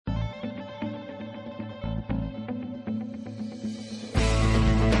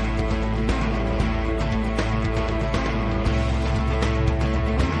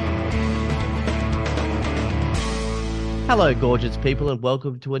Hello, gorgeous people, and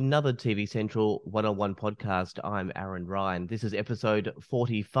welcome to another TV Central one-on-one podcast. I'm Aaron Ryan. This is episode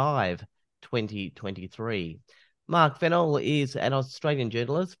 45, 2023. Marc Fennell is an Australian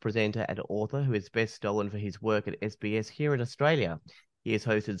journalist, presenter, and author who is best known for his work at SBS here in Australia. He has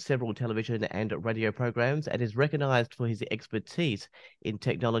hosted several television and radio programs and is recognised for his expertise in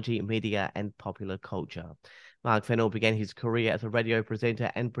technology, media, and popular culture. Marc Fennell began his career as a radio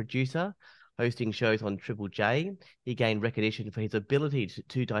presenter and producer, hosting shows on Triple J. He gained recognition for his ability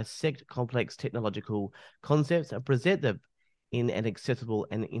to dissect complex technological concepts and present them in an accessible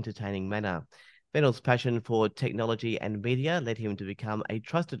and entertaining manner. Fennell's passion for technology and media led him to become a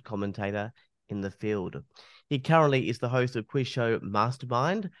trusted commentator in the field. He currently is the host of quiz show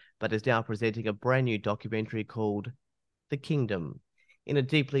Mastermind, but is now presenting a brand new documentary called The Kingdom. In a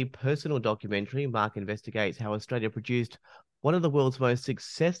deeply personal documentary, Marc investigates how Australia produced one of the world's most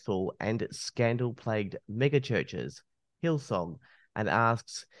successful and scandal-plagued megachurches, Hillsong, and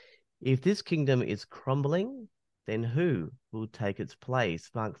asks, if this kingdom is crumbling, then who will take its place?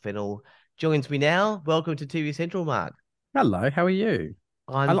 Marc Fennell joins me now. Welcome to TV Central, Marc. Hello, how are you?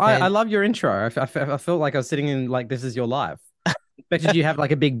 I'm I love your intro. I felt like I was sitting in like this is your life. Expected you have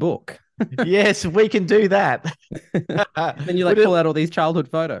like a big book. Yes, we can do that. Then you like pull out all these childhood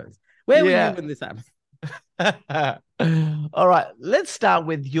photos. Where were you when this happened? All right, let's start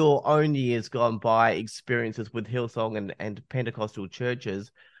with your own years gone by, experiences with Hillsong and Pentecostal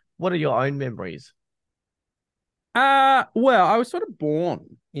churches. What are your own memories? Well, I was sort of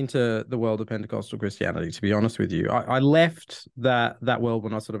born into the world of Pentecostal Christianity, to be honest with you. I left that world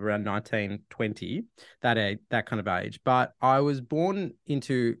when I was sort of around 19, 20, that kind of age. But I was born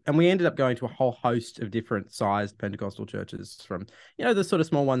into, and we ended up going to a whole host of different sized Pentecostal churches, from, the sort of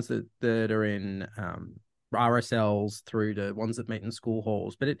small ones that are in RSLs through to ones that meet in school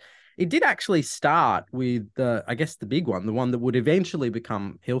halls. But it did actually start with the big one, the one that would eventually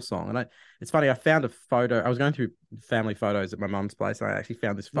become Hillsong. And it's funny, I found a photo. I was going through family photos at my mum's place, and I actually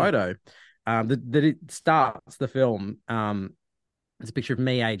found this photo that it starts the film. It's a picture of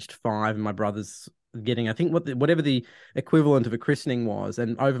me aged 5 and my brother's getting, I think, whatever the equivalent of a christening was.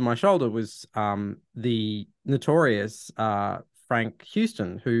 And over my shoulder was the notorious Frank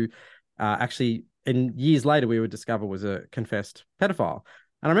Houston, who actually, and years later, we would discover was a confessed pedophile.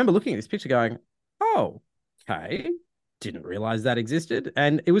 And I remember looking at this picture going, oh, okay, didn't realize that existed.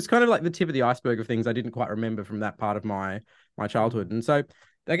 And it was kind of like the tip of the iceberg of things I didn't quite remember from that part of my childhood. And so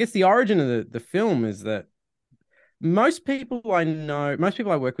I guess the origin of the film is that most people I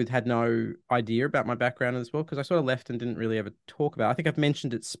work with had no idea about my background as well, because I sort of left and didn't really ever talk about it. I think I've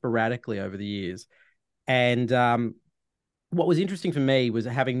mentioned it sporadically over the years. And what was interesting for me was,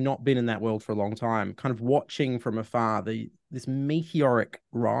 having not been in that world for a long time, kind of watching from afar this meteoric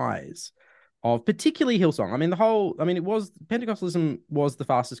rise of particularly Hillsong. Pentecostalism was the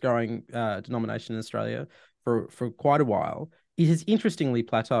fastest growing denomination in Australia for quite a while. It has interestingly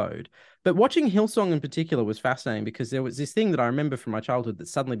plateaued. But watching Hillsong in particular was fascinating, because there was this thing that I remember from my childhood that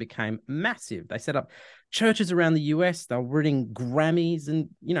suddenly became massive. They set up churches around the US. They were winning Grammys, and,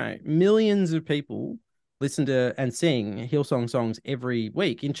 millions of people listen to and sing Hillsong songs every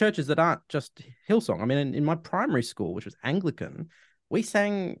week in churches that aren't just Hillsong. I mean, in my primary school, which was Anglican, we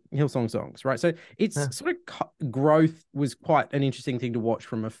sang Hillsong songs, right? So it's sort of growth was quite an interesting thing to watch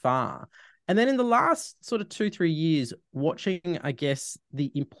from afar. And then in the last sort of 2-3 years, watching, I guess,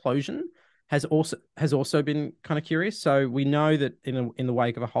 the implosion has also been kind of curious. So we know that in the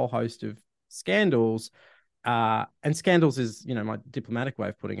wake of a whole host of scandals, and scandals is, my diplomatic way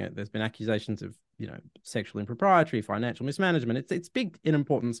of putting it, there's been accusations of, sexual impropriety, financial mismanagement. It's big and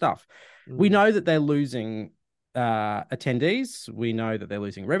important stuff. We know that they're losing attendees. We know that they're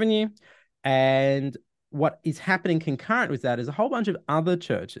losing revenue. And what is happening concurrent with that is a whole bunch of other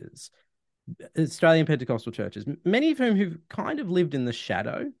churches, Australian Pentecostal churches, many of whom who've kind of lived in the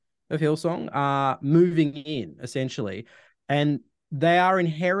shadow of Hillsong, are moving in, essentially. And they are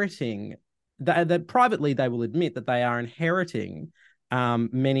inheriting, that privately they will admit that they are inheriting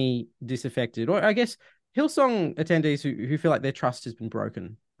many disaffected, or I guess Hillsong attendees who feel like their trust has been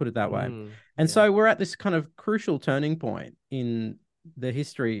broken, put it that way. And so we're at this kind of crucial turning point in the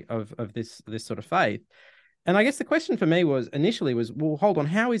history of this sort of faith. And I guess the question for me initially was, well, hold on,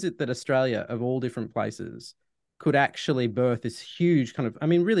 how is it that Australia, of all different places, could actually birth this huge kind of, I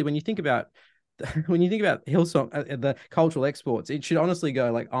mean, really, when you think about Hillsong, the cultural exports, it should honestly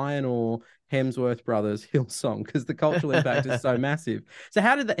go like iron ore, Hemsworth Brothers, Hillsong, because the cultural impact is so massive. So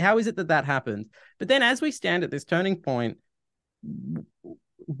how is it that happened? But then, as we stand at this turning point,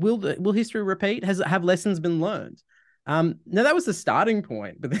 will history repeat? Have lessons been learned? Now that was the starting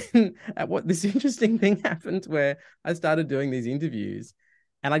point, but then this interesting thing happened where I started doing these interviews,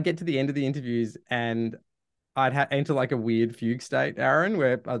 and I'd get to the end of the interviews and I'd enter like a weird fugue state, Aaron,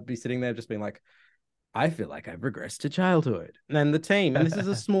 where I'd be sitting there just being like, I feel like I've regressed to childhood. And then the team, and this is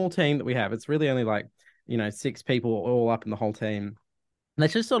a small team that we have. It's really only like, 6 people all up in the whole team. And they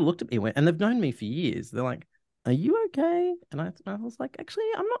just sort of looked at me and went, and they've known me for years. They're like, are you okay? And I was like, actually,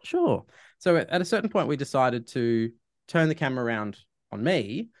 I'm not sure. So at a certain point, we decided to turn the camera around on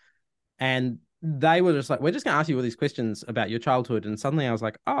me, and they were just like, we're just going to ask you all these questions about your childhood. And suddenly I was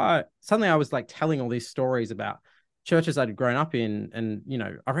like, telling all these stories about churches I'd grown up in. And,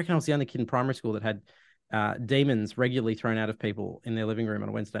 I reckon I was the only kid in primary school that had demons regularly thrown out of people in their living room on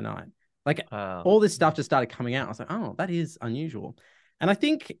a Wednesday night. Like all this stuff just started coming out. I was like, oh, that is unusual. And I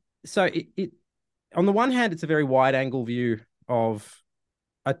think so. It on the one hand, it's a very wide angle view of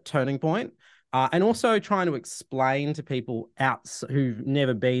a turning point, and also trying to explain to people who've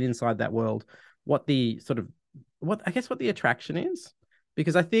never been inside that world what the sort of what the attraction is,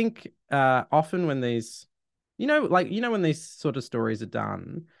 because I think often when these, when these sort of stories are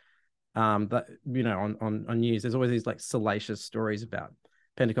done, but on news, there's always these like salacious stories about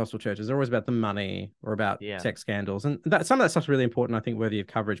Pentecostal churches. They're always about the money or about sex scandals, and some of that stuff's really important, I think, worthy of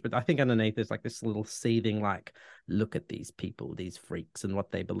coverage. But I think underneath there's like this little seething, like, look at these people, these freaks, and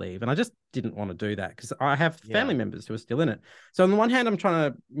what they believe. And I just didn't want to do that because I have family members who are still in it. So on the one hand, I'm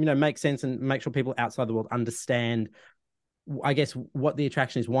trying to make sense and make sure people outside the world understand, I guess, what the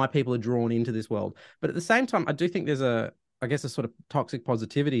attraction is, why people are drawn into this world. But at the same time, I do think there's a sort of toxic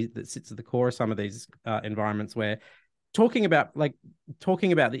positivity that sits at the core of some of these environments where talking about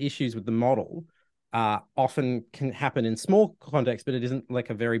the issues with the model often can happen in small context, but it isn't like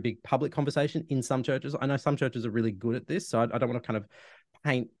a very big public conversation in some churches. I know some churches are really good at this, so I don't want to kind of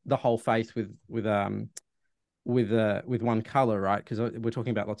paint the whole faith with one color, right? Because we're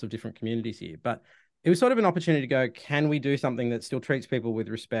talking about lots of different communities here. But it was sort of an opportunity to go, can we do something that still treats people with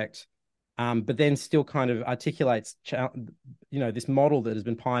respect, but then still kind of articulates, this model that has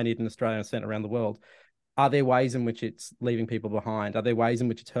been pioneered in Australia and sent around the world. Are there ways in which it's leaving people behind? Are there ways in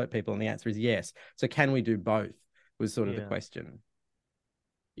which it's hurt people? And the answer is yes. So can we do both? Was sort of the question.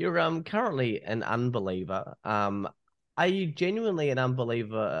 You're currently an unbeliever. Are you genuinely an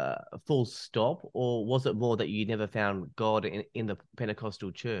unbeliever, full stop, or was it more that you never found God in the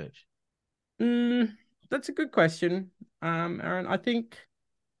Pentecostal church? That's a good question, Aaron.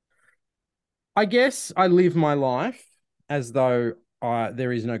 I guess I live my life as though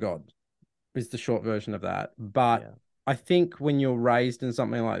there is no God, is the short version of that. But I think when you're raised in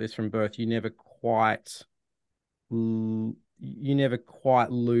something like this from birth, you never quite lose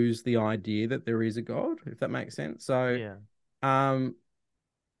the idea that there is a God, if that makes sense. So, I'm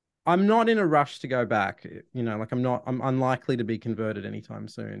not in a rush to go back. I'm unlikely to be converted anytime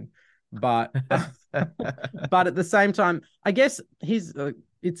soon. But but at the same time, I guess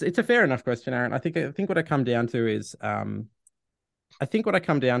it's a fair enough question, Aaron. I think what I come down to is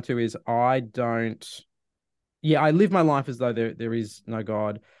I don't. Yeah, I live my life as though there is no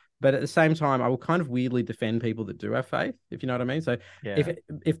God, but at the same time, I will kind of weirdly defend people that do have faith, if you know what I mean. So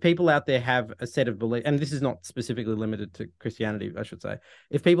if people out there have a set of beliefs, and this is not specifically limited to Christianity, I should say,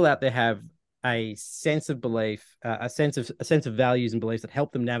 if people out there have a sense of belief, a sense of values and beliefs that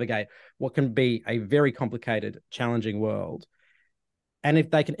help them navigate what can be a very complicated, challenging world, and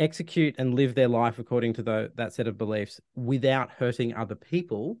if they can execute and live their life according to that set of beliefs without hurting other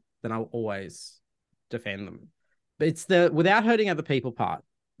people, then I'll always defend them. But it's the without hurting other people part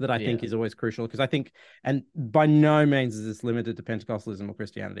that I think is always crucial, because I think, and by no means is this limited to Pentecostalism or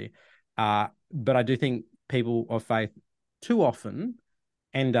Christianity, but I do think people of faith too often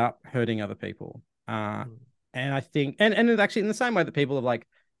end up hurting other people. And I think, and it's actually in the same way that people of like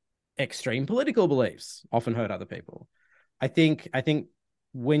extreme political beliefs often hurt other people. I think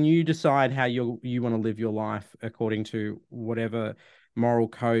when you decide how you want to live your life according to whatever moral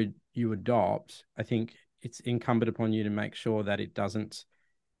code you adopt, I think it's incumbent upon you to make sure that it doesn't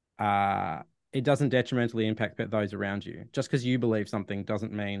detrimentally impact those around you. Just because you believe something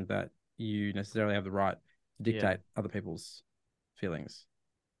doesn't mean that you necessarily have the right to dictate other people's feelings.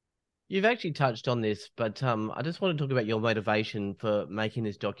 You've actually touched on this, but I just want to talk about your motivation for making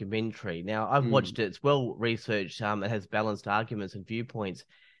this documentary. Now, I've watched it. It's well researched. It has balanced arguments and viewpoints.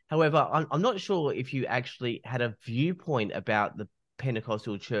 However, I'm not sure if you actually had a viewpoint about the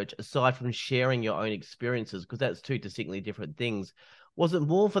Pentecostal church aside from sharing your own experiences, because that's two distinctly different things. Was it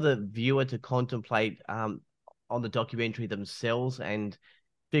more for the viewer to contemplate on the documentary themselves and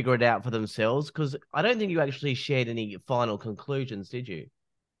figure it out for themselves? Because I don't think you actually shared any final conclusions, did you?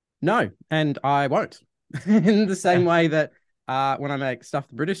 No, and I won't. in the same way that when I make stuff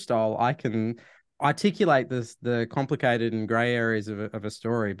the British style, I can articulate the complicated and grey areas of a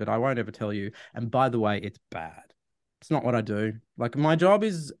story, but I won't ever tell you. And by the way, it's bad. It's not what I do. Like my job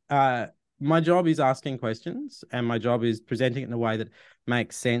is asking questions, and my job is presenting it in a way that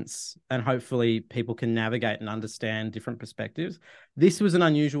makes sense, and hopefully people can navigate and understand different perspectives. This was an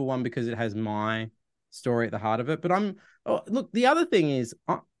unusual one because it has my story at the heart of it. But look, the other thing is,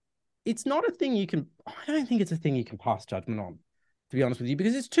 it's not a thing you can, I don't think it's a thing you can pass judgment on, to be honest with you,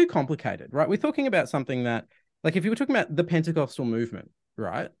 because it's too complicated, right? We're talking about something that, like, if you were talking about the Pentecostal movement,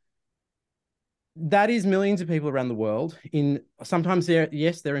 right? That is millions of people around the world. Sometimes they're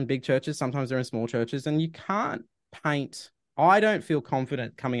in big churches, sometimes they're in small churches, and you can't paint. I don't feel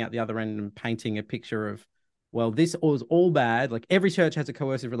confident coming out the other end and painting a picture of, well, this was all bad. Like, every church has a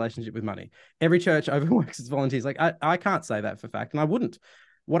coercive relationship with money. Every church overworks its volunteers. Like, I can't say that for fact, and I wouldn't.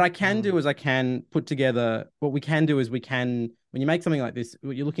 What I can do is I can put together, what we can do is when you make something like this,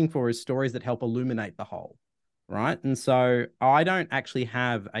 what you're looking for is stories that help illuminate the whole, right? And so I don't actually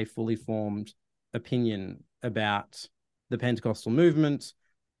have a fully formed opinion about the Pentecostal movement,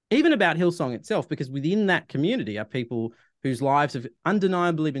 even about Hillsong itself, because within that community are people whose lives have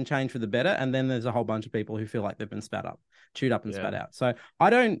undeniably been changed for the better. And then there's a whole bunch of people who feel like they've been chewed up and spat out. So I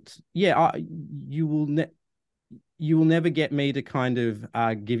don't, you will never get me to kind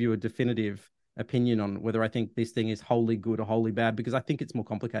of give you a definitive opinion on whether I think this thing is wholly good or wholly bad, because I think it's more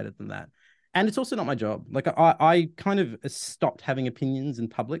complicated than that. And it's also not my job. Like, I kind of stopped having opinions in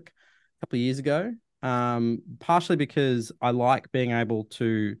public a couple of years ago, partially because I like being able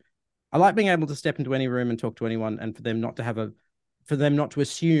to step into any room and talk to anyone, and for them not to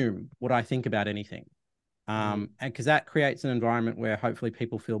assume what I think about anything. And because that creates an environment where hopefully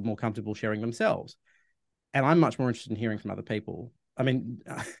people feel more comfortable sharing themselves. And I'm much more interested in hearing from other people. I mean,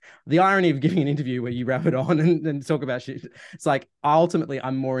 the irony of giving an interview where you wrap it on and talk about shit. It's like, ultimately,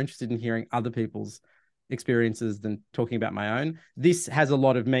 I'm more interested in hearing other people's experiences than talking about my own. This has a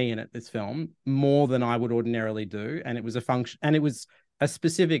lot of me in it, this film, more than I would ordinarily do. And it was a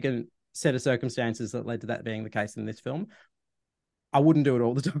specific set of circumstances that led to that being the case in this film. I wouldn't do it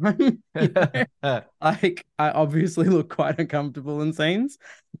all the time. Like, I obviously look quite uncomfortable in scenes.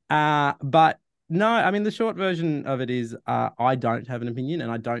 But no, I mean, the short version of it is I don't have an opinion,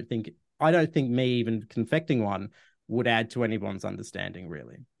 and I don't think me even confecting one would add to anyone's understanding,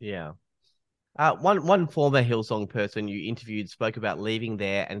 really. Yeah. One former Hillsong person you interviewed spoke about leaving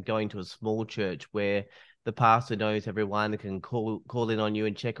there and going to a small church where the pastor knows everyone, can call in on you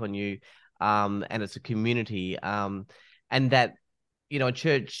and check on you, and it's a community, and that, a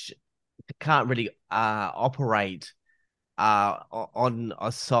church can't really operate on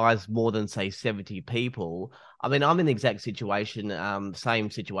a size more than, say, 70 people. I mean, I'm in the exact situation,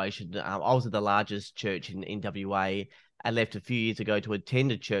 same situation. I was at the largest church in WA and left a few years ago to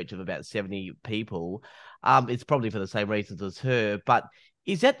attend a church of about 70 people. It's probably for the same reasons as her, but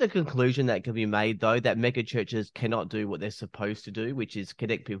is that the conclusion that can be made, though, that mega churches cannot do what they're supposed to do, which is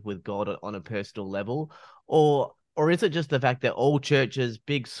connect people with God on a personal level? Or is it just the fact that all churches,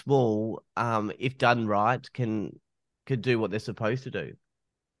 big, small, if done right, could do what they're supposed to do?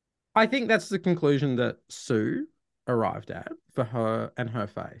 I think that's the conclusion that Sue arrived at for her and her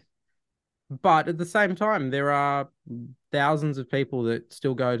faith. But at the same time, there are thousands of people that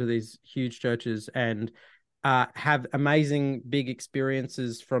still go to these huge churches and have amazing big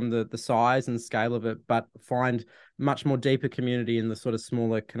experiences from the size and scale of it, but find much more deeper community in the sort of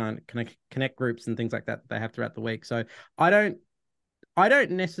smaller connect groups and things like that they have throughout the week. So I don't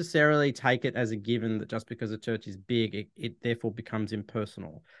necessarily take it as a given that just because a church is big, it therefore becomes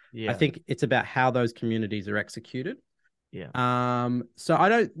impersonal. Yeah. I think it's about how those communities are executed. Yeah. So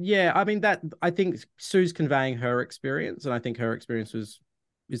I mean, that, I think Sue's conveying her experience, and I think her experience is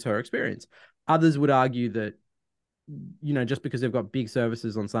her experience. Others would argue that, just because they've got big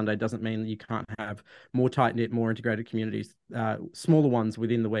services on Sunday doesn't mean that you can't have more tight-knit, more integrated communities, smaller ones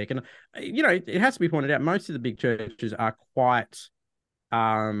within the week. And, it has to be pointed out, most of the big churches are quite,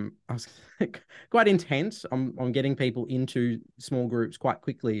 I was quite intense on getting people into small groups quite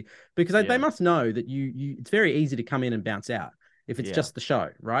quickly, because they must know that it's very easy to come in and bounce out if it's just the show,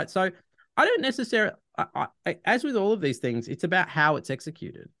 right? So I don't necessarily, as with all of these things, it's about how it's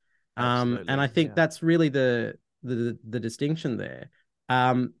executed. Absolutely. And I think that's really the distinction there.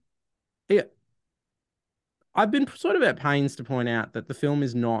 I've been sort of at pains to point out that the film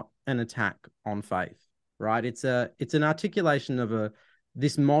is not an attack on faith, right? It's an articulation of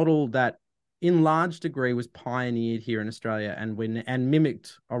this model that in large degree was pioneered here in Australia and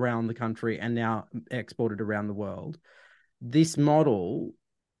mimicked around the country and now exported around the world. This model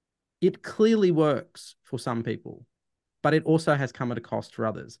it clearly works for some people, but it also has come at a cost for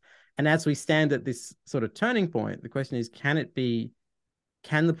others. And as we stand at this sort of turning point, the question is, can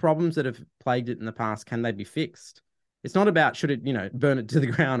the problems that have plagued it in the past, can they be fixed? It's not about should it, burn it to the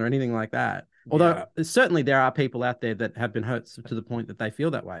ground or anything like that. Yeah. Although certainly there are people out there that have been hurt to the point that they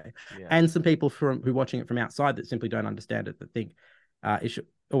feel that way, Yeah. and some people who are watching it from outside that simply don't understand it, that think it should,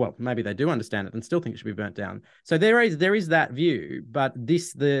 or well, maybe they do understand it and still think it should be burnt down. So there is that view, but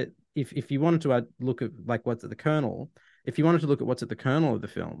if you wanted to look at like what's at the kernel, if you wanted to look at what's at the kernel of the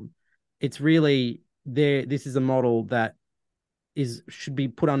film, it's really there. This is a model that should be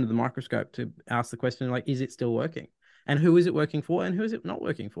put under the microscope to ask the question, like, is it still working? And who is it working for? And who is it not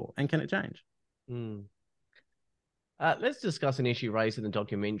working for? And can it change? Mm. Let's discuss an issue raised in the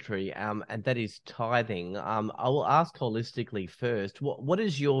documentary, and that is tithing. I will ask holistically first. What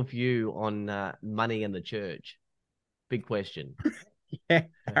is your view on money in the church? Big question. Yeah,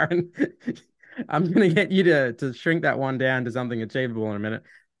 Aaron, I'm going to get you to shrink that one down to something achievable in a minute.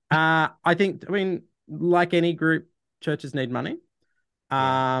 I mean, like any group, churches need money.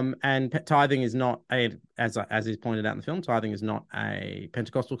 Yeah. And tithing is not as is pointed out in the film, tithing is not a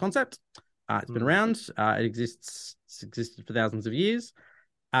Pentecostal concept. It's been Mm. around. It's existed for thousands of years.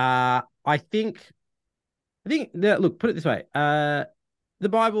 Look, put it this way. The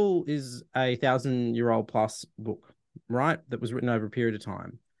Bible is a 1,000-year-old plus book, right? That was written over a period of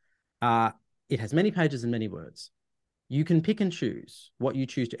time. It has many pages and many words. You can pick and choose what you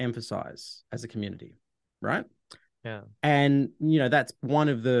choose to emphasize as a community, right? Yeah. And that's one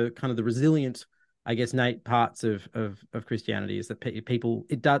of the kind of the resilient, I guess, innate parts of Christianity is that people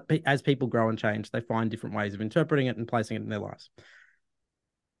as people grow and change, they find different ways of interpreting it and placing it in their lives.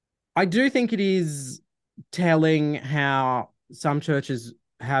 I do think it is telling how some churches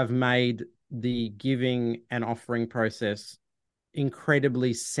have made the giving and offering process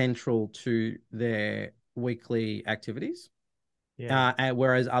incredibly central to their weekly activities. Yeah.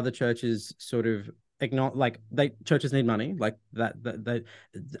 Whereas other churches sort of ignore, like churches need money, like that.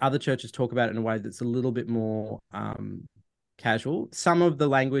 Other churches talk about it in a way that's a little bit more casual. Some of the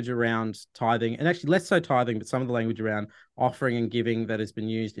language around tithing, and actually less so tithing, but some of the language around offering and giving that has been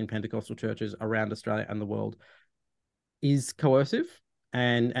used in Pentecostal churches around Australia and the world is coercive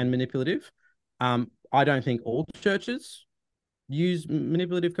and manipulative. I don't think all churches use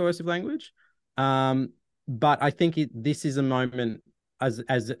manipulative, coercive language. But I think this is a moment, as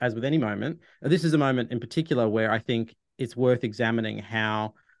with any moment, this is a moment in particular where I think it's worth examining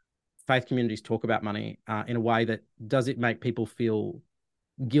how faith communities talk about money in a way that does it make people feel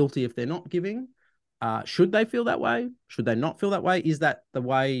guilty if they're not giving? Should they feel that way? Should they not feel that way? Is that the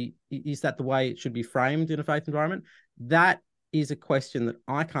way it should be framed in a faith environment? That is a question that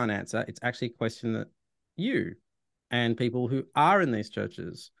I can't answer. It's actually a question that you and people who are in these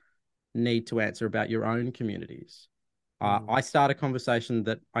churches need to answer about your own communities. Mm. I start a conversation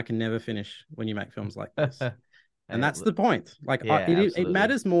that I can never finish when you make films like this. And that's the point. Like, Yeah, it absolutely.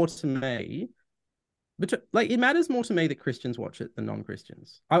 matters more to me, but it matters more to me that Christians watch it than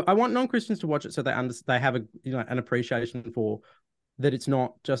non-Christians. I want non-Christians to watch it so they have an appreciation for that. It's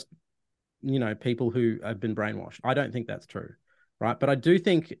not just people who have been brainwashed. I don't think that's true, right? But I do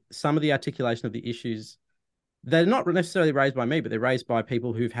think some of the articulation of the issues, they're not necessarily raised by me, but they're raised by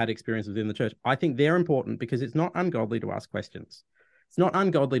people who've had experience within the church. I think they're important because it's not ungodly to ask questions. It's not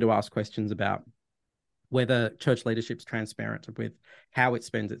ungodly to ask questions about whether church leadership's transparent with how it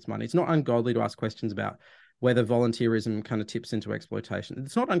spends its money. It's not ungodly to ask questions about whether volunteerism kind of tips into exploitation.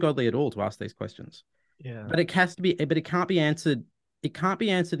 It's not ungodly at all to ask these questions. Yeah. But it can't be answered. It can't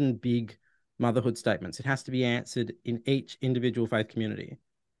be answered in big motherhood statements. It has to be answered in each individual faith community.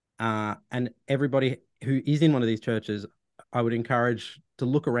 And everybody who is in one of these churches, I would encourage to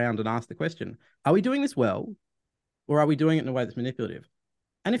look around and ask the question, are we doing this well? Or are we doing it in a way that's manipulative?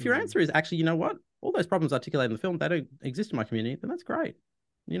 And if your answer is actually, you know what, all those problems articulated in the film, they don't exist in my community, then that's great.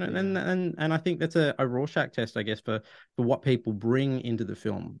 Yeah. And I think that's a Rorschach test, I guess, for what people bring into the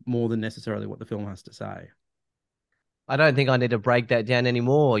film more than necessarily what the film has to say. I don't think I need to break that down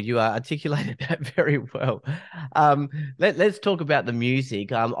anymore. You articulated that very well. Let's talk about the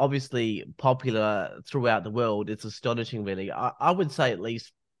music. Obviously popular throughout the world. It's astonishing, really. I would say at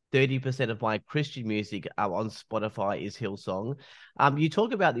least 30% of my Christian music on Spotify is Hillsong. You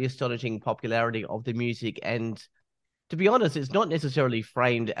talk about the astonishing popularity of the music, and to be honest, it's not necessarily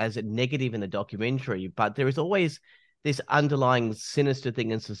framed as a negative in the documentary, but there is always this underlying sinister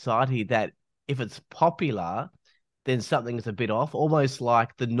thing in society that if it's popular, then something's a bit off, almost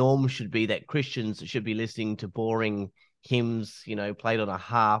like the norm should be that Christians should be listening to boring hymns, played on a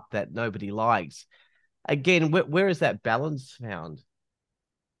harp that nobody likes. Again, where is that balance found?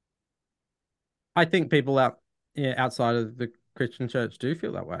 I think people outside of the Christian church do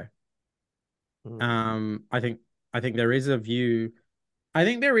feel that way. Mm, I think there is a view. I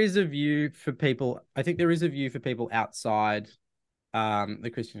think there is a view for people. I think there is a view for people outside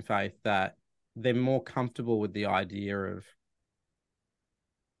the Christian faith that they're more comfortable with the idea of.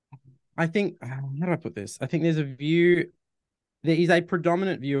 I think how do I put this? I think there's a view. There is a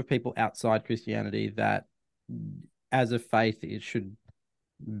predominant view of people outside Christianity that, as a faith, it should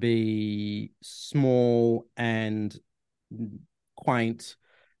be small and quaint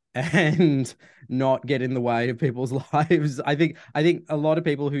and not get in the way of people's lives. I think a lot of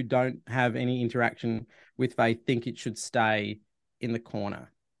people who don't have any interaction with faith think it should stay in the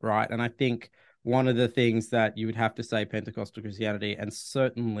corner, right? And I think one of the things that you would have to say Pentecostal Christianity and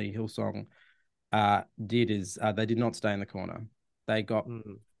certainly Hillsong did is they did not stay in the corner. They got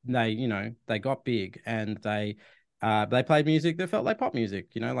mm, they got big and they played music that felt like pop music,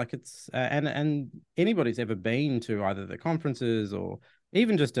 like it's and anybody's ever been to either the conferences or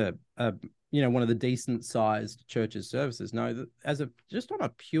even just a one of the decent sized churches services know that as a just on a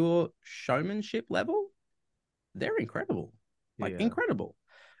pure showmanship level, they're incredible, like yeah. incredible.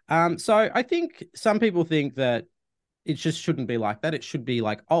 So I think some people think that it just shouldn't be like that. It should be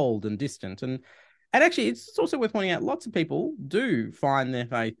like old and distant. And actually, it's also worth pointing out lots of people do find their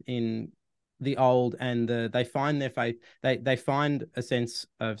faith in the old and they find their faith, they find a sense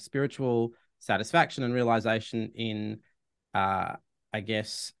of spiritual satisfaction and realization in, I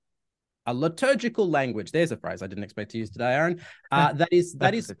guess, a liturgical language. There's a phrase I didn't expect to use today, Aaron. That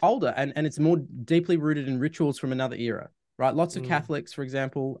is older and it's more deeply rooted in rituals from another era, right? Lots of Mm, Catholics, for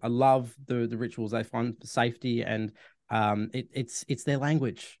example, I love the rituals. They find safety and it's their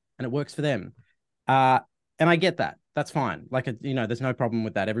language and it works for them. Uh, and I get that. That's fine. Like there's no problem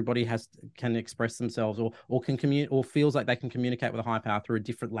with that. Everybody can express themselves or can communicate or feels like they can communicate with a higher power through a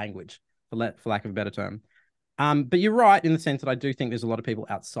different language, for lack of a better term. But you're right in the sense that I do think there's a lot of people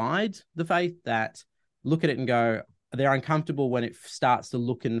outside the faith that look at it and go, they're uncomfortable when it starts to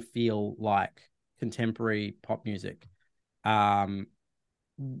look and feel like contemporary pop music. Um,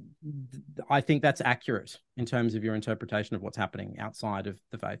 I think that's accurate in terms of your interpretation of what's happening outside of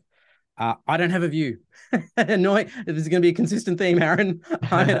the faith. I don't have a view. Annoying. This is going to be a consistent theme, Aaron.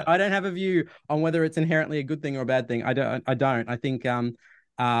 I don't have a view on whether it's inherently a good thing or a bad thing. I don't. I don't. I think the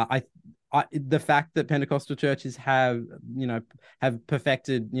fact that Pentecostal churches have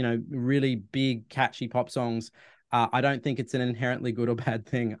perfected really big catchy pop songs. I don't think it's an inherently good or bad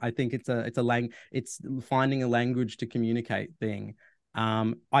thing. I think it's finding a language to communicate thing.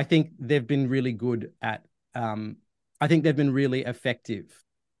 I think they've been really good at. I think they've been really effective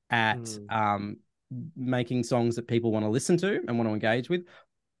at mm, making songs that people want to listen to and want to engage with.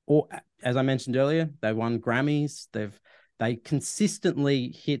 Or as I mentioned earlier, they won Grammys. They consistently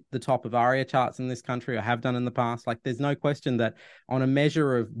hit the top of ARIA charts in this country or have done in the past. Like there's no question that on a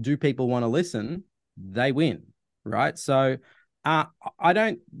measure of do people want to listen, they win, right? So uh, I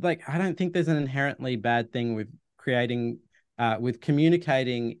don't think there's an inherently bad thing with creating with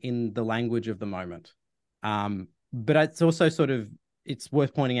communicating in the language of the moment. But it's also it's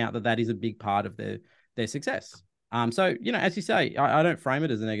worth pointing out that that is a big part of their success. So as you say, I don't frame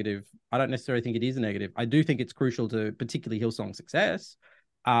it as a negative. I don't necessarily think it is a negative. I do think it's crucial to particularly Hillsong's success,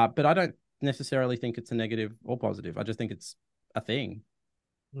 but I don't necessarily think it's a negative or positive. I just think it's a thing.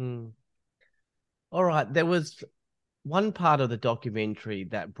 mm. All right. There was one part of the documentary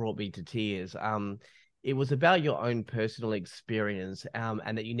that brought me to tears. It was about your own personal experience,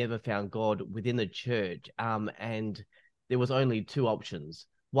 and that you never found God within the church. And there was only two options.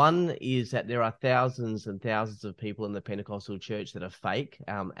 One is that there are thousands and thousands of people in the Pentecostal church that are fake,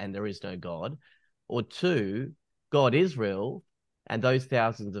 and there is no God. Or two, God is real, and those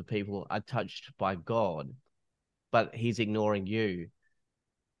thousands of people are touched by God, but He's ignoring you.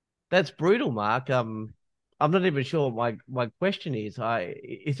 That's brutal, Mark. I'm not even sure what my question is.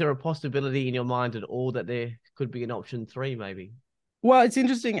 Is there a possibility in your mind at all that there could be an option three, maybe? Well, it's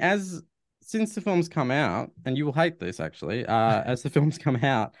interesting as since the film's come out, and you will hate this actually. As the film's come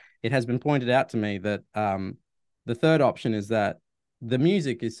out, it has been pointed out to me that the third option is that the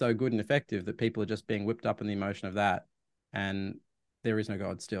music is so good and effective that people are just being whipped up in the emotion of that, and there is no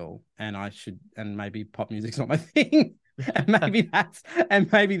God still. And maybe pop music's not my thing, and maybe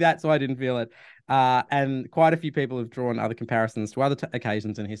that's why I didn't feel it. And quite a few people have drawn other comparisons to other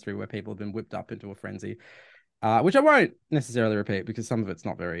occasions in history where people have been whipped up into a frenzy, which I won't necessarily repeat because some of it's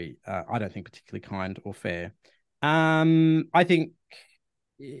not very, I don't think, particularly kind or fair. I think,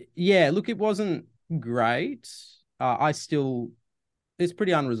 yeah, look, it wasn't great. It's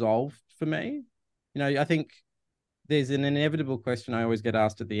pretty unresolved for me. I think there's an inevitable question I always get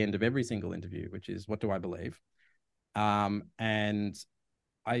asked at the end of every single interview, which is, what do I believe? And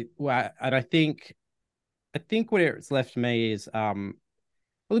I think where it's left me is, well,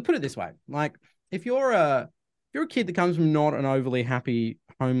 put it this way, like if you're a kid that comes from not an overly happy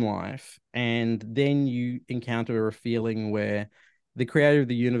home life, and then you encounter a feeling where the creator of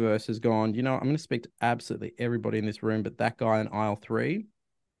the universe has gone, I'm going to speak to absolutely everybody in this room, but that guy in aisle 3,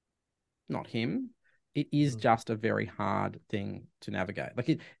 not him. It is Mm. just a very hard thing to navigate.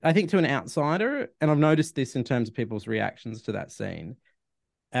 I think to an outsider, and I've noticed this in terms of people's reactions to that scene,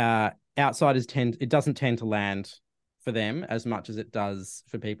 outsiders it doesn't tend to land for them as much as it does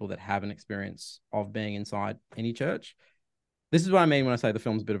for people that have an experience of being inside any church. This is what I mean when I say the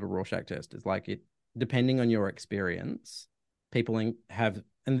film's a bit of a Rorschach test. It's like, depending on your experience, people have,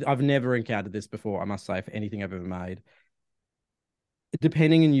 and I've never encountered this before, I must say, for anything I've ever made.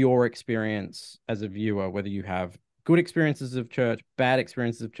 Depending on your experience as a viewer, whether you have good experiences of church, bad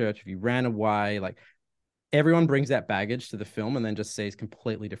experiences of church, if you ran away, like, everyone brings that baggage to the film and then just sees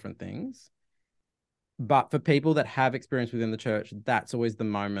completely different things. But for people that have experience within the church, that's always the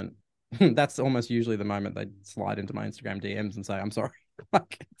moment. That's almost usually the moment they slide into my Instagram DMs and say, "I'm sorry."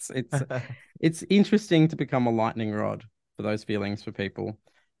 Like, it's interesting to become a lightning rod for those feelings for people.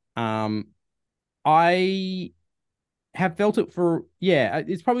 Um, I have felt it for, yeah.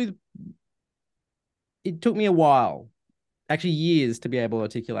 It took me a while, actually years, to be able to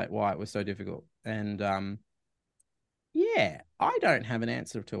articulate why it was so difficult. And yeah, I don't have an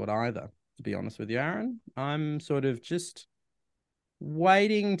answer to it either, to be honest with you, Aaron. I'm sort of just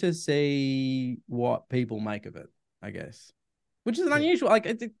waiting to see what people make of it, I guess. Which is an Yeah. unusual, like,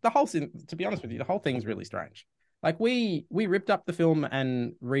 the whole thing, to be honest with you, the whole thing's really strange. Like, we ripped up the film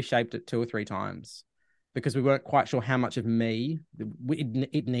and reshaped it 2 or 3 times because we weren't quite sure how much of me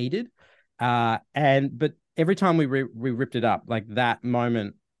it needed. But every time we ripped it up, like, that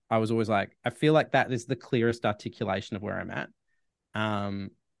moment, I was always like, I feel like that is the clearest articulation of where I'm at.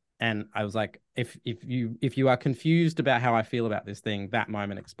 Um, and I was like, if you are confused about how I feel about this thing, that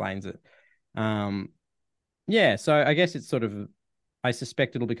moment explains it. Um, yeah, so I guess it's sort of, I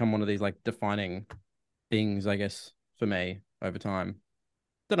suspect it'll become one of these, like, defining things, I guess, for me over time.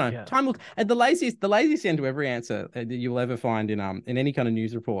 Don't know. Yeah. Time will, and the laziest end to every answer that you'll ever find in any kind of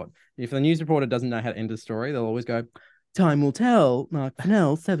news report. If the news reporter doesn't know how to end a story, they'll always go, "Time will tell." Marc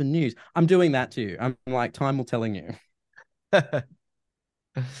Fennell, 7 News. I'm doing that too. I'm like, time will telling you.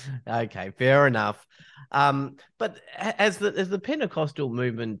 Okay, fair enough. But as the Pentecostal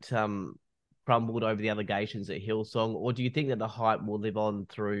movement crumbled over the allegations at Hillsong, or do you think that the hype will live on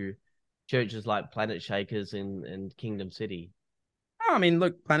through churches like Planet Shakers and Kingdom City? Oh, I mean,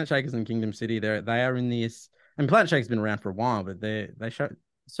 look, Planet Shakers and Kingdom City, they are in this. And Planet Shakers been around for a while, but they show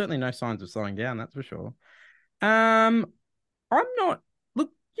certainly no signs of slowing down. That's for sure. Um, I'm not.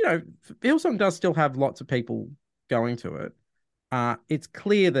 Look, Hillsong does still have lots of people going to it. It's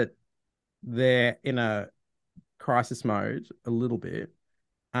clear that they're in a crisis mode a little bit.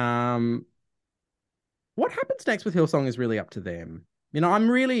 Um, what happens next with Hillsong is really up to them. I'm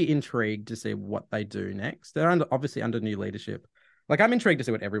really intrigued to see what they do next. They're obviously under new leadership. Like, I'm intrigued to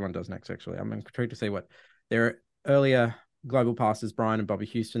see what everyone does next, actually. I'm intrigued to see what their earlier global pastors, Brian and Bobby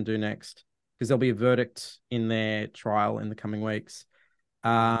Houston, do next, because there'll be a verdict in their trial in the coming weeks.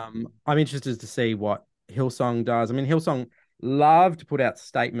 Mm. I'm interested to see what Hillsong does. I mean, Hillsong love to put out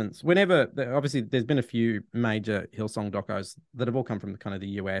statements whenever, obviously, there's been a few major Hillsong docos that have all come from the kind of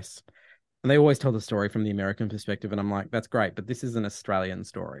the US, and they always tell the story from the American perspective. And I'm like, that's great, but this is an Australian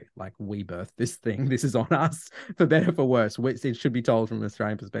story. Like, we birthed this thing. This is on us, for better, for worse. It should be told from an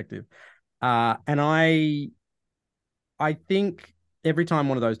Australian perspective. And I think every time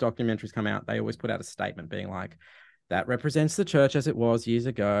one of those documentaries come out, they always put out a statement being like, that represents the church as it was years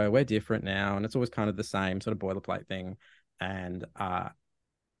ago. We're different now. And it's always kind of the same sort of boilerplate thing. And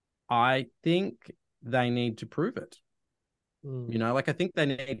I think they need to prove it. Mm. Like, I think they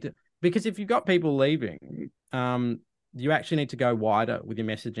need to, because if you've got people leaving, you actually need to go wider with your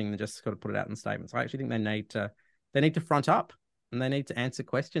messaging than just sort of put it out in statements. I actually think they need to front up, and they need to answer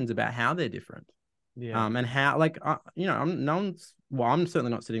questions about how they're different. Yeah. And how, like, I'm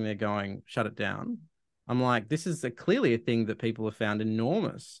certainly not sitting there going, shut it down. I'm like, this is clearly a thing that people have found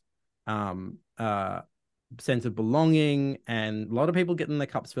enormous um, uh, sense of belonging, and a lot of people getting their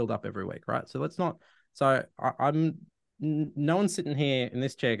cups filled up every week, right? So let's not. So no one's sitting here in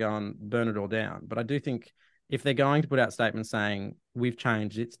this chair going, burn it all down. But I do think if they're going to put out statements saying we've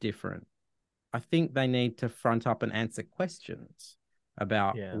changed, it's different, I think they need to front up and answer questions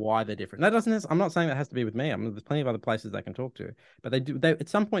about Yeah. why they're different. That doesn't. I'm not saying that has to be with me. I mean, there's plenty of other places they can talk to, but they do. They, at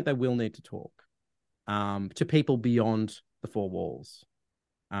some point, they will need to talk. to people beyond the four walls.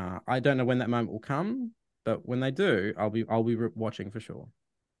 I don't know when that moment will come, but when they do, I'll be watching for sure.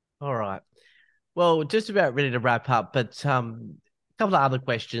 All right. Well, just about ready to wrap up, but a couple of other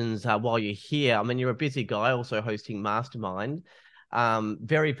questions while you're here. I mean, you're a busy guy, also hosting Mastermind.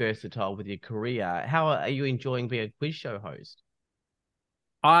 Very versatile with your career. How are you enjoying being a quiz show host?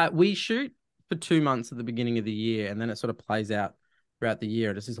 We shoot for 2 months at the beginning of the year, and then it sort of plays out throughout the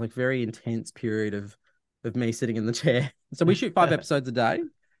year. It's this like very intense period of me sitting in the chair. So we shoot 5 episodes a day.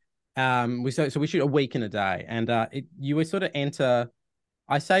 We shoot a week in a day, and you sort of enter.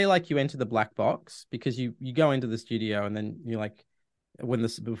 I say like you enter the black box because you go into the studio and then you're like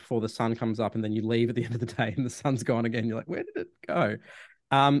before the sun comes up, and then you leave at the end of the day and the sun's gone again. You're like, where did it go?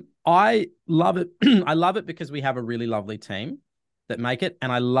 I love it. I love it because we have a really lovely team that make it,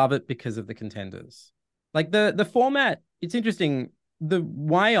 and I love it because of the contenders. Like the format, it's interesting. The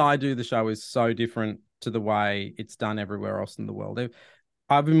way I do the show is so different to the way it's done everywhere else in the world.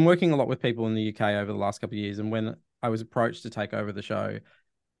 I've been working a lot with people in the UK over the last couple of years, and when I was approached to take over the show,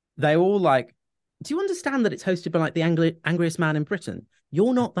 they all like, do you understand that it's hosted by like the angriest man in Britain?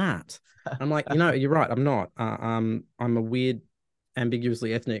 You're not that. I'm like, you're right. I'm not. I'm a weird,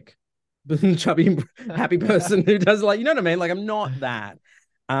 ambiguously ethnic, chubby, happy person who does like, you know what I mean? Like, I'm not that.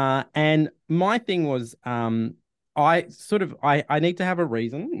 And my thing was, I need to have a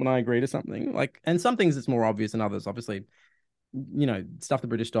reason when I agree to something. Like, and some things it's more obvious than others. Obviously, stuff the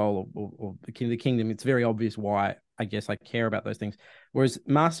British style or the kingdom, it's very obvious why I guess I care about those things. Whereas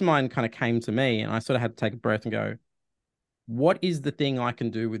Mastermind kind of came to me and I sort of had to take a breath and go, what is the thing I can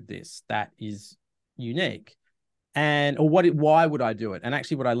do with this that is unique? Why would I do it? And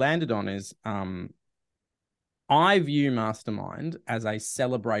actually what I landed on is I view Mastermind as a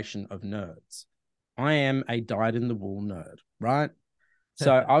celebration of nerds. I am a dyed-in-the-wool nerd, right?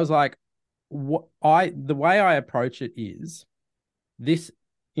 So I was like, the way I approach it is this,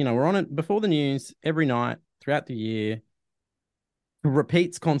 we're on it before the news every night throughout the year. It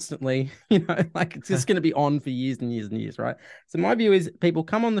repeats constantly, like it's just going to be on for years and years and years, right? So my view is people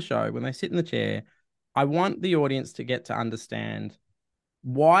come on the show, when they sit in the chair, I want the audience to get to understand,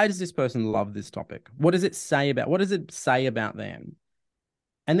 why does this person love this topic? What does it say about them?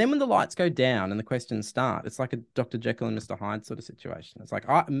 And then when the lights go down and the questions start, it's like a Dr. Jekyll and Mr. Hyde sort of situation. It's like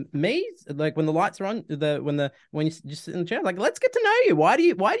me, like when the lights are on, when you just sit in the chair, like, let's get to know you. Why do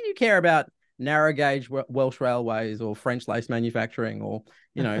you care about narrow gauge Welsh railways or French lace manufacturing or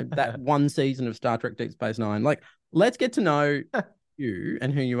that one season of Star Trek Deep Space Nine? Like, let's get to know you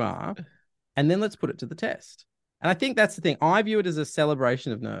and who you are, and then let's put it to the test. And I think that's the thing. I view it as a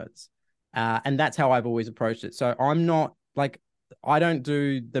celebration of nerds, and that's how I've always approached it. So I'm not like, I don't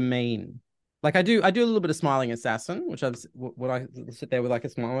do the mean. Like I do a little bit of smiling assassin, which I sit there with like a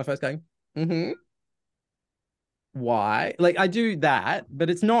smile on my face going, why? Like I do that, but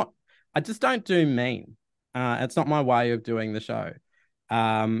it's not, I just don't do mean. It's not my way of doing the show.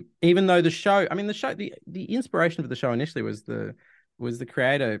 Even though the inspiration for the show initially was the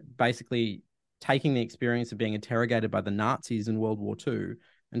creator basically taking the experience of being interrogated by the Nazis in World War II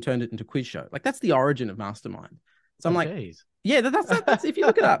and turned it into a quiz show. Like that's the origin of Mastermind. So I'm like, geez. yeah, that's if you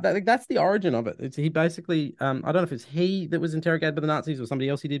look it up, that's the origin of it. He basically, I don't know if it's he that was interrogated by the Nazis or somebody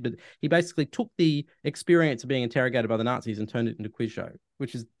else he did, but he basically took the experience of being interrogated by the Nazis and turned it into a quiz show,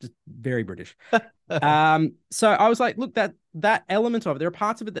 which is just very British. So I was like, look, that element of it, there are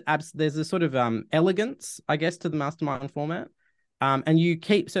parts of it that there's a sort of elegance, I guess, to the Mastermind format, and you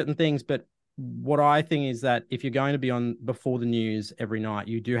keep certain things, but what I think is that if you're going to be on before the news every night,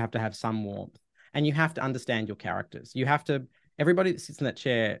 you do have to have some warmth. And you have to understand your characters. Everybody that sits in that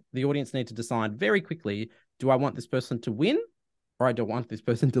chair, the audience need to decide very quickly, do I want this person to win or I don't want this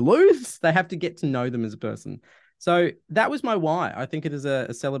person to lose? They have to get to know them as a person. So that was my why. I think it is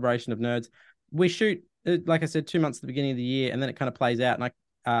a celebration of nerds. We shoot, like I said, 2 months at the beginning of the year, and then it kind of plays out.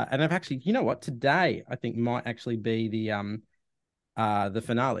 And I've actually, you know what, today I think might actually be the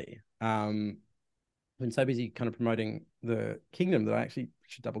finale. I've been so busy kind of promoting the kingdom that I actually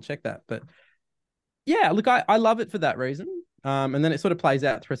should double check that. But yeah, look, I love it for that reason. And then it sort of plays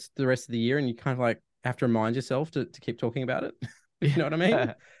out through the rest of the year, and you kind of like have to remind yourself to keep talking about it. You know what I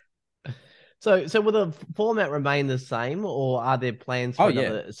mean? So will the format remain the same, or are there plans for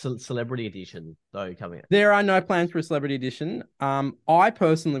another celebrity edition though coming out? There are no plans for a celebrity edition. I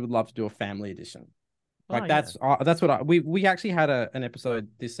personally would love to do a family edition. Like that's what we actually had an episode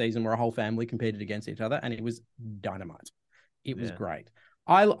this season where a whole family competed against each other, and it was dynamite. It was great.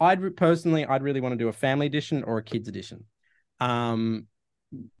 I'd really want to do a family edition or a kids edition.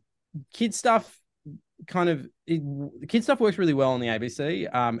 Kids stuff works really well on the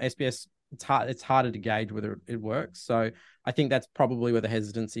ABC. SBS it's harder to gauge whether it works. So I think that's probably where the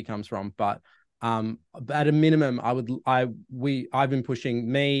hesitancy comes from. But at a minimum, I've been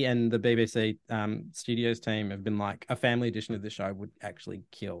pushing, me and the BBC studios team have been like, a family edition of the show would actually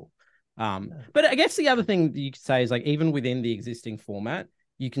kill. But I guess the other thing that you could say is, like, even within the existing format,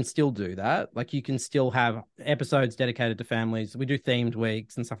 you can still do that. Like, you can still have episodes dedicated to families. We do themed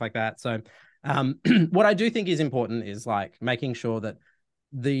weeks and stuff like that. So what I do think is important is, like, making sure that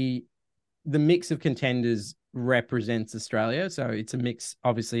the mix of contenders represents Australia. So it's a mix,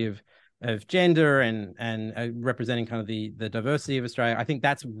 obviously, of gender and representing kind of the diversity of Australia. I think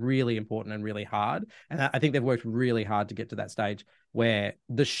that's really important and really hard. And I think they've worked really hard to get to that stage where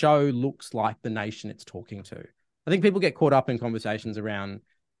the show looks like the nation it's talking to. I think people get caught up in conversations around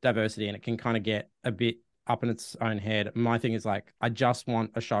diversity, and it can kind of get a bit up in its own head. My thing is, like, I just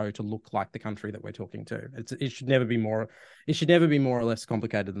want a show to look like the country that we're talking to. It should never be more or less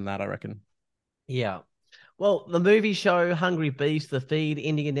complicated than that, I reckon. Yeah. Well, the movie show, Hungry Beast, The Feed,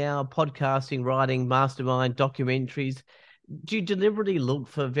 India Now, podcasting, writing, mastermind, documentaries. Do you deliberately look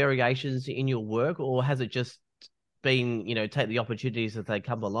for variations in your work, or has it just been, take the opportunities as they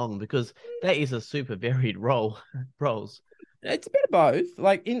come along? Because that is a super varied roles. It's a bit of both.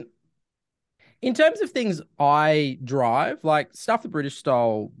 Like, in terms of things I drive, like Stuff the British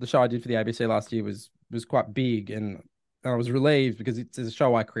Stole, the show I did for the ABC last year was quite big, and I was relieved because it's a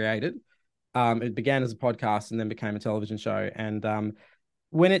show I created. It began as a podcast and then became a television show. And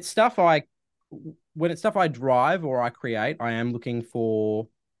when it's stuff I drive or I create, I'm looking for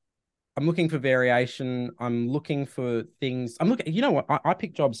variation. I'm looking for things. You know what? I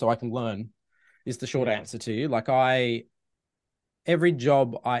pick jobs so I can learn, is the short answer to you. Like, every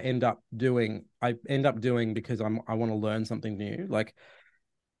job I end up doing because I want to learn something new. Like,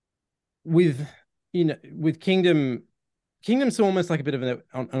 with Kingdom's almost like a bit of an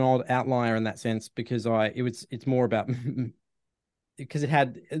odd outlier in that sense, because it's more about because it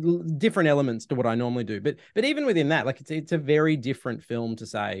had different elements to what I normally do. But even within that, like, it's a very different film to,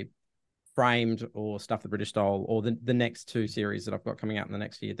 say, Framed or Stuff the British Stole or the next two series that I've got coming out in the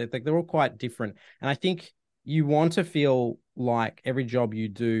next year. They're all quite different. And I think you want to feel like every job you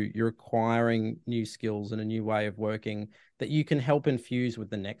do, you're acquiring new skills and a new way of working that you can help infuse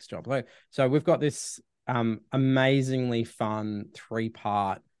with the next job. So we've got this amazingly fun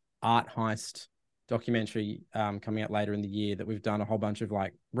 3-part art heist documentary coming out later in the year that we've done a whole bunch of,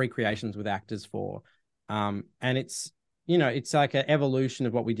 like, recreations with actors for. And it's like an evolution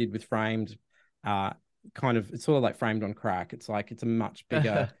of what we did with Framed. It's sort of like Framed on crack. It's like, it's a much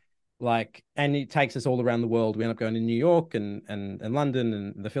bigger like, and it takes us all around the world. We end up going to New York and London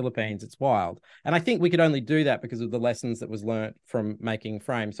and the Philippines. It's wild. And I think we could only do that because of the lessons that was learnt from making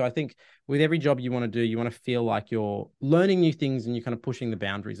Frame. So I think with every job you want to do, you want to feel like you're learning new things and you're kind of pushing the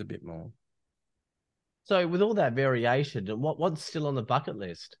boundaries a bit more. So with all that variation, what's still on the bucket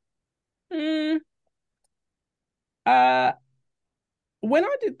list? When I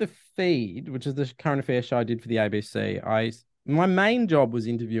did The Feed, which is the current affairs show I did for the ABC, my main job was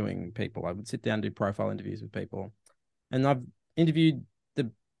interviewing people. I would sit down and do profile interviews with people. And I've interviewed the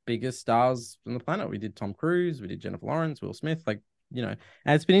biggest stars on the planet. We did Tom Cruise, we did Jennifer Lawrence, Will Smith, and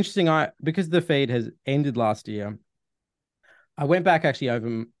it's been interesting. Because The Feed has ended last year, I went back actually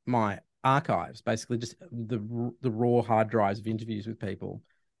over my archives, basically just the raw hard drives of interviews with people.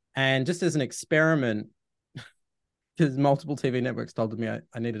 And just as an experiment, because multiple TV networks told me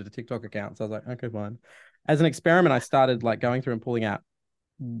I needed a TikTok account. So I was like, okay, fine. As an experiment, I started, like, going through and pulling out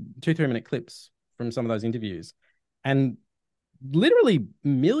 2-3 minute clips from some of those interviews, and literally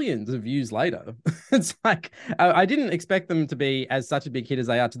millions of views later. It's like, I didn't expect them to be as such a big hit as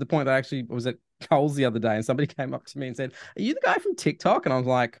they are, to the point that I actually was at Coles the other day and somebody came up to me and said, "Are you the guy from TikTok?" And I was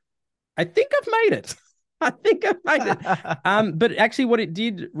like, I think I've made it. I think I've made it. But actually what it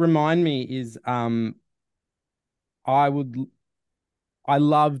did remind me is I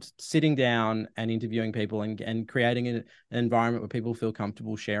loved sitting down and interviewing people and creating an environment where people feel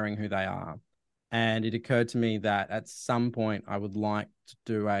comfortable sharing who they are. And it occurred to me that at some point I would like to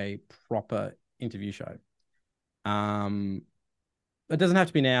do a proper interview show. It doesn't have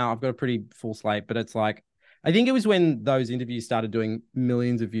to be now. I've got a pretty full slate, but it's like, I think it was when those interviews started doing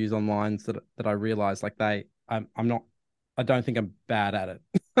millions of views online that I realized, like, I don't think I'm bad at it.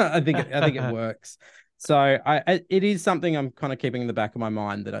 I think it works. So it is something I'm kind of keeping in the back of my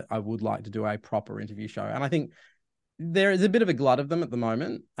mind, that I would like to do a proper interview show. And I think there is a bit of a glut of them at the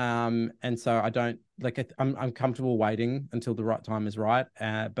moment. And so I don't I'm comfortable waiting until the right time is right.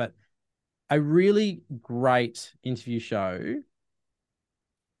 But a really great interview show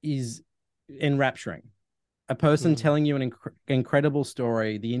is enrapturing. a person Mm. telling you an incredible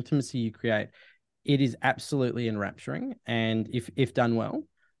story, the intimacy you create, it is absolutely enrapturing. And if done well,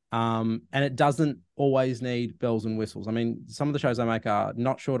 and it doesn't always need bells and whistles. I mean, some of the shows I make are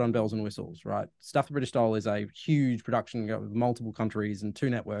not short on bells and whistles, right? Stuff the British Style is a huge production with multiple countries and 2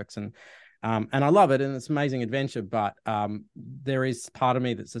 networks, and I love it, and it's an amazing adventure. But there is part of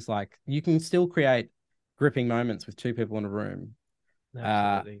me that's just like, you can still create gripping moments with 2 people in a room. Uh,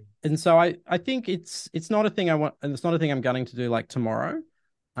 Absolutely. and so I think it's not a thing I want, and it's not a thing I'm going to do like tomorrow.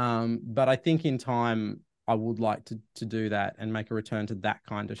 But I think in time I would like to do that and make a return to that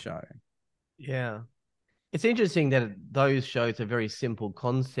kind of show. Yeah. It's interesting that those shows are very simple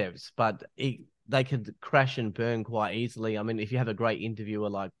concepts, but they could crash and burn quite easily. I mean, if you have a great interviewer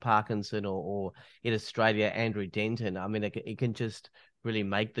like Parkinson or in Australia, Andrew Denton, I mean, it can just really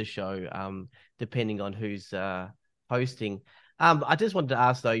make the show, depending on who's hosting. I just wanted to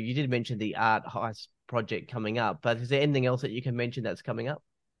ask, though, you did mention the Art Heist project coming up, but is there anything else that you can mention that's coming up?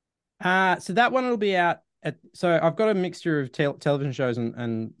 So that one will be out so I've got a mixture of television shows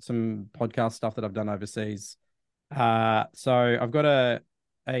and some podcast stuff that I've done overseas. So I've got a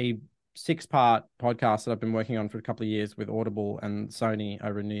 6-part podcast that I've been working on for a couple of years with Audible and Sony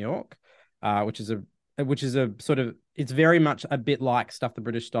over in New York, which is a sort of, it's very much a bit like Stuff the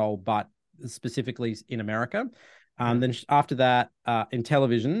British Style, but specifically in America. Yeah. Then after that, in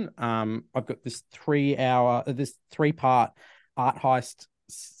television, I've got this 3-part art heist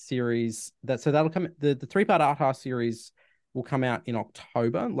series that'll come. The 3-part art heist series will come out in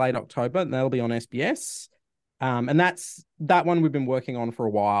October, late October, and that'll be on SBS. And that one we've been working on for a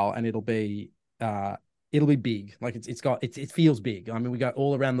while, and it'll be big. Like it feels big. I mean, we go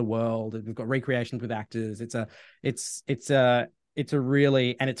all around the world. We've got recreations with actors. It's a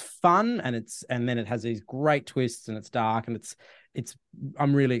really, and it's fun, and then it has these great twists, and it's dark, and it's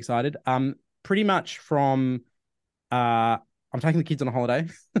I'm really excited. Pretty much from I'm taking the kids on a holiday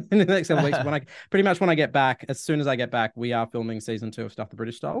in the next couple of weeks. When I get back, as soon as I get back, we are filming season 2 of Stuff the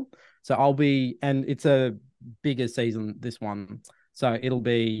British Style. So and it's a bigger season, this one. So it'll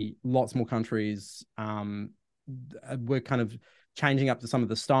be lots more countries. We're kind of changing up to some of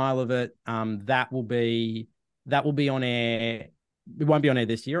the style of it. That will be on air. It won't be on air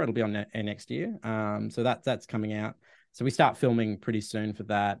this year. It'll be on air next year. So that's coming out. So we start filming pretty soon for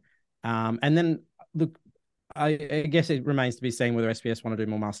that. And then look, I guess it remains to be seen whether SBS want to do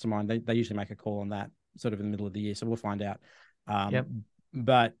more Mastermind. They usually make a call on that sort of in the middle of the year, so we'll find out. Yep.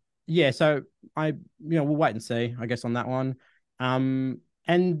 But yeah, so we'll wait and see, I guess, on that one. And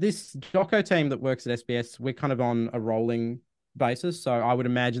this doco team that works at SBS, we're kind of on a rolling basis, so I would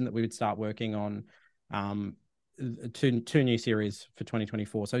imagine that we would start working on two new series for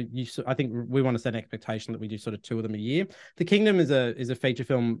 2024. So I think we want to set an expectation that we do sort of 2 of them a year. The Kingdom is a feature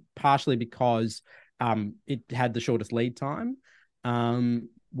film, partially because it had the shortest lead time,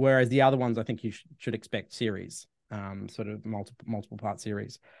 whereas the other ones I think you should expect series, sort of multiple part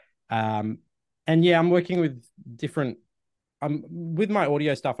series. And yeah, I'm working with different. With my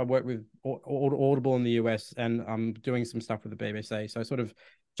audio stuff, I work with Audible in the US, and I'm doing some stuff with the BBC. So sort of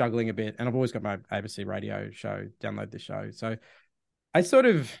juggling a bit, and I've always got my ABC radio show. Download this show, so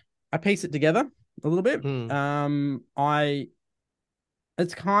I piece it together a little bit. Mm. I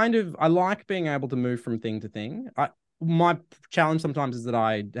like being able to move from thing to thing. My challenge sometimes is that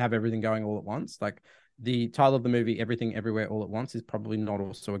I have everything going all at once. Like the title of the movie, Everything Everywhere All at Once, is probably not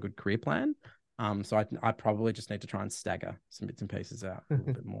also a good career plan. So I probably just need to try and stagger some bits and pieces out a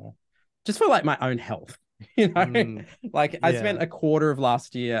little bit more, just for like my own health. Like I spent a quarter of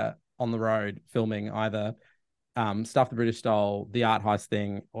last year on the road filming either Stuff the British Style, the Art Heist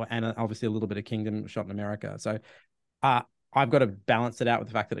thing, and obviously a little bit of Kingdom shot in America. So I've got to balance it out with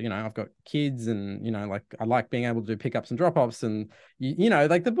the fact that, I've got kids, and, like I like being able to do pickups and drop-offs, and,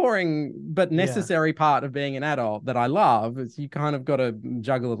 like the boring but necessary part of being an adult that I love is you kind of got to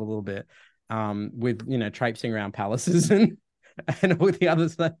juggle it a little bit, with, traipsing around palaces and all the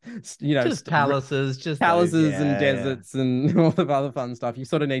others that, Just palaces, just those, palaces and deserts and all the other fun stuff. You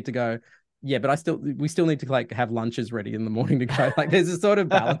sort of need to go, yeah, but we still need to like have lunches ready in the morning to go. Like there's a sort of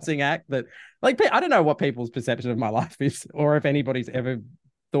balancing act that, like, I don't know what people's perception of my life is, or if anybody's ever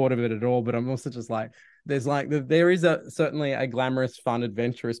thought of it at all. But I'm also just like, there is certainly a glamorous, fun,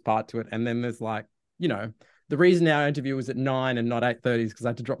 adventurous part to it, and then there's like, the reason our interview was at 9 and not 8:30 is because I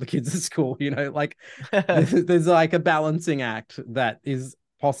had to drop the kids at school. Like there's like a balancing act that is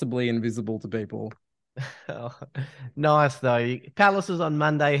possibly invisible to people. Oh, nice though. Palaces on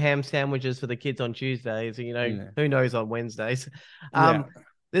Monday, ham sandwiches for the kids on Tuesdays. Yeah. Who knows on Wednesdays. Yeah.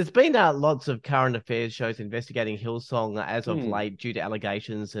 There's been lots of current affairs shows investigating Hillsong as of Hmm. late due to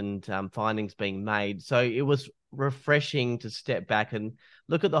allegations and findings being made. So it was refreshing to step back and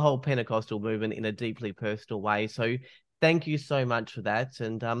look at the whole Pentecostal movement in a deeply personal way. So thank you so much for that.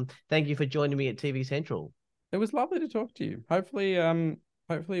 And thank you for joining me at TV Central. It was lovely to talk to you. Hopefully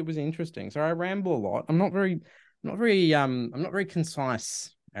it was interesting. So I ramble a lot. I'm not very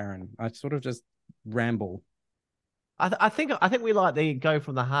concise, Aaron. I sort of just ramble. I think we like the go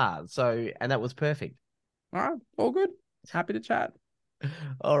from the heart. So, and that was perfect. All right, all good. Happy to chat.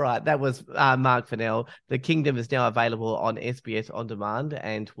 All right, that was Marc Fennell. The Kingdom is now available on SBS On Demand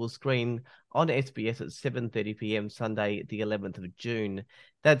and will screen on SBS at 7:30 p.m. Sunday, the 11th of June.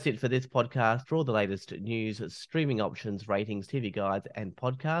 That's it for this podcast. For all the latest news, streaming options, ratings, TV guides, and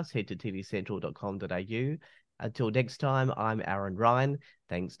podcasts, head to tvcentral.com.au. Until next time, I'm Aaron Ryan.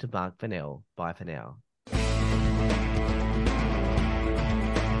 Thanks to Marc Fennell. Bye for now.